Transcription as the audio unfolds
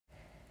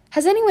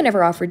Has anyone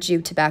ever offered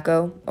you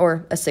tobacco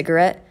or a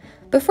cigarette?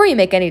 Before you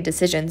make any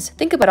decisions,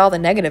 think about all the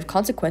negative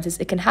consequences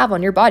it can have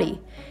on your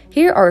body.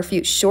 Here are a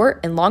few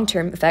short and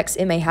long-term effects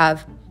it may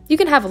have. You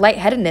can have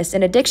lightheadedness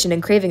and addiction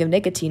and craving of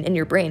nicotine in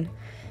your brain.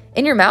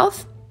 In your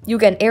mouth, you'll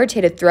get an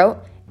irritated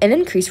throat, an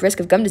increased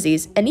risk of gum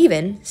disease, and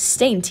even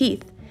stained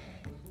teeth.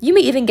 You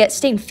may even get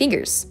stained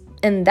fingers,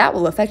 and that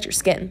will affect your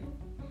skin.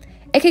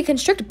 It can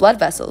constrict blood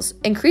vessels,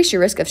 increase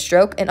your risk of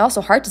stroke, and also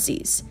heart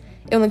disease.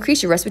 It will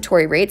increase your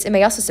respiratory rates and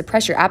may also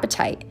suppress your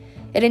appetite.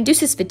 It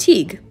induces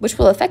fatigue, which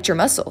will affect your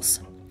muscles.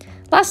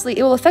 Lastly,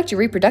 it will affect your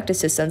reproductive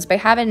systems by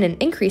having an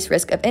increased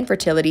risk of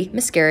infertility,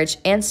 miscarriage,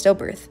 and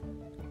stillbirth.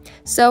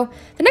 So,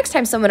 the next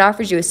time someone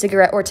offers you a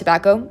cigarette or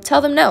tobacco, tell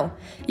them no.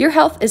 Your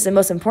health is the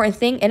most important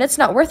thing, and it's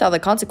not worth all the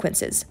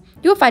consequences.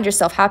 You will find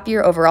yourself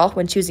happier overall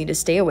when choosing to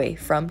stay away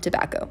from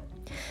tobacco.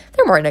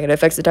 There are more negative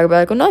effects of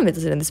tobacco not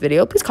visited in this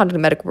video. Please contact a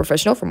medical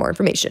professional for more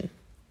information.